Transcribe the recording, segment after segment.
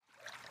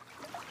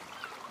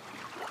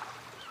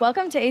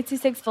Welcome to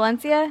 826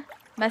 Valencia,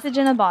 message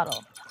in a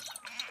bottle.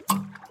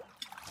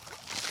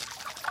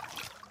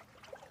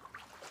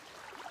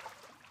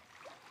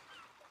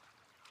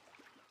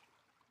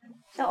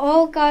 The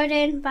Old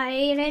Garden by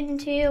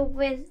Aayden 2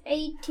 with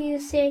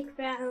 826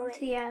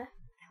 Valencia.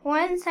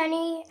 One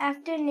sunny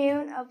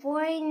afternoon, a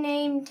boy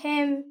named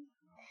Tim,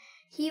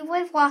 he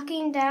was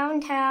walking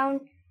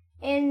downtown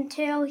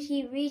until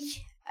he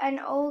reached an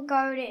old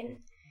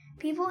garden.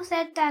 People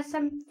said that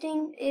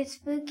something is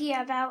spooky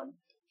about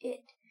it.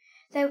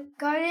 The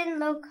garden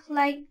looked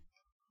like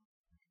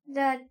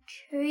the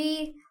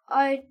trees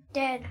are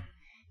dead,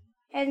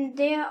 and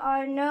there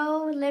are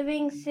no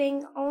living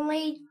things,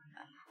 only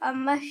a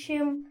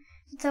mushroom.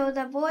 So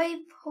the boy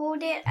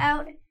pulled it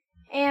out,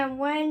 and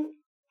when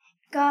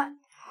got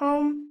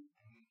home,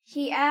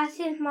 he asked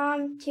his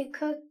mom to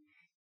cook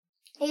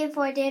it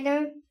for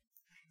dinner.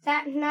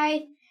 That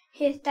night,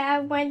 his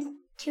dad went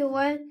to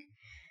work.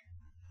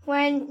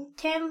 When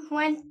Tim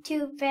went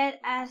to bed,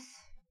 as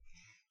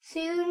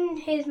soon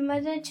his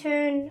mother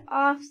turned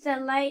off the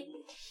light,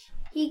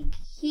 he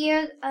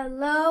heard a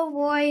low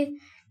voice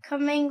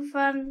coming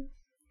from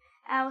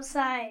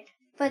outside.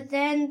 But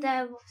then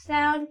the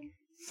sound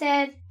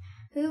said,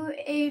 "Who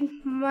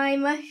ate my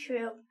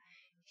mushroom?"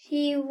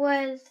 He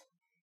was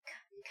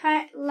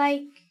kind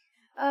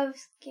of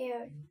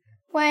scared.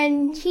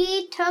 When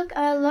he took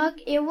a look,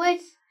 it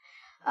was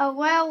a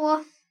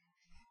werewolf.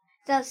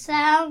 The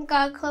sound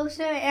got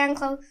closer and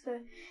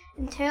closer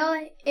until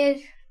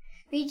it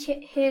reached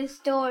his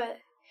door.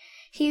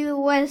 He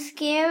was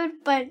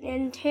scared, but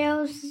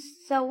until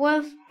the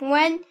wolf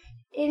went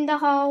in the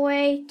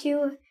hallway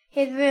to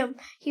his room,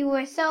 he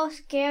was so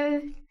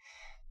scared.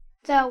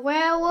 The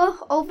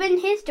werewolf opened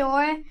his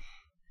door.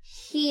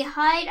 He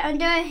hid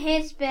under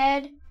his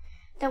bed.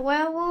 The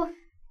werewolf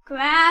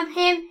grabbed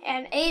him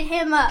and ate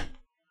him up.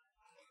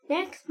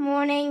 Next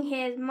morning,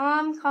 his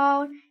mom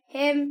called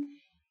him,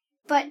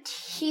 but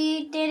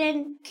she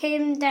didn't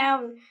come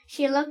down.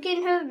 She looked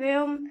in her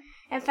room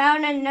and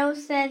found a note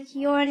that said,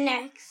 "You're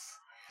next."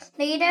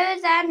 Later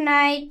that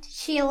night,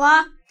 she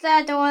locked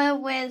the door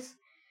with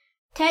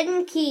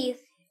 10 keys.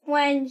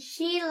 When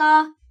she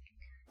locked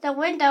the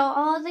window,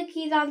 all the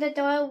keys on the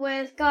door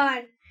were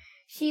gone.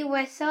 She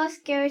was so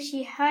scared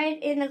she hid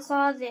in the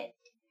closet.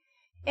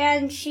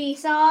 And she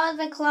saw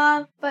the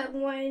clock, but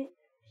when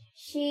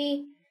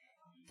she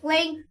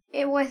blinked,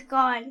 it was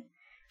gone.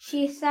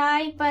 She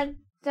sighed, but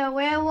the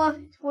werewolf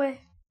was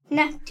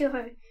next to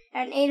her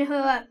and ate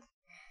her up.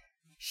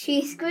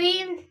 She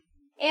screamed,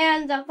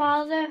 and the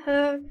father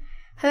heard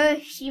her.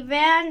 She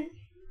ran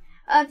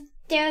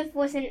upstairs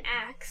with an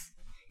axe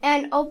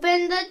and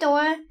opened the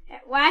door,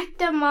 and whacked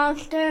the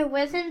monster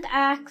with an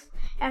axe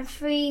and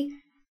freed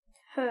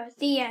her.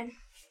 The end.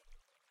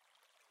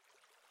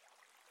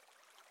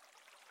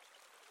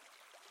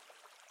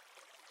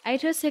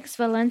 I26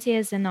 Valencia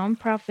is a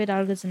non-profit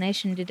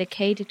organization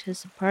dedicated to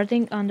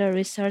supporting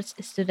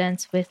under-researched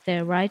students with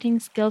their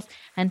writing skills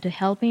and to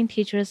helping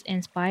teachers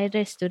inspire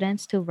their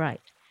students to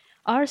write.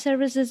 Our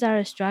services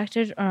are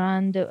structured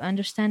around the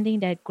understanding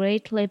that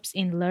great leaps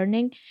in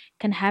learning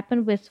can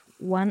happen with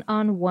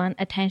one-on-one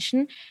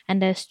attention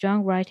and that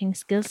strong writing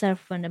skills are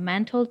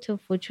fundamental to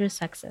future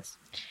success.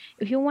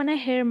 If you want to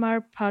hear more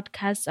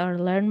podcasts or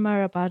learn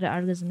more about the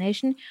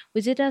organization,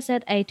 visit us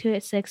at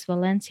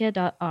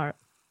 826valencia.org.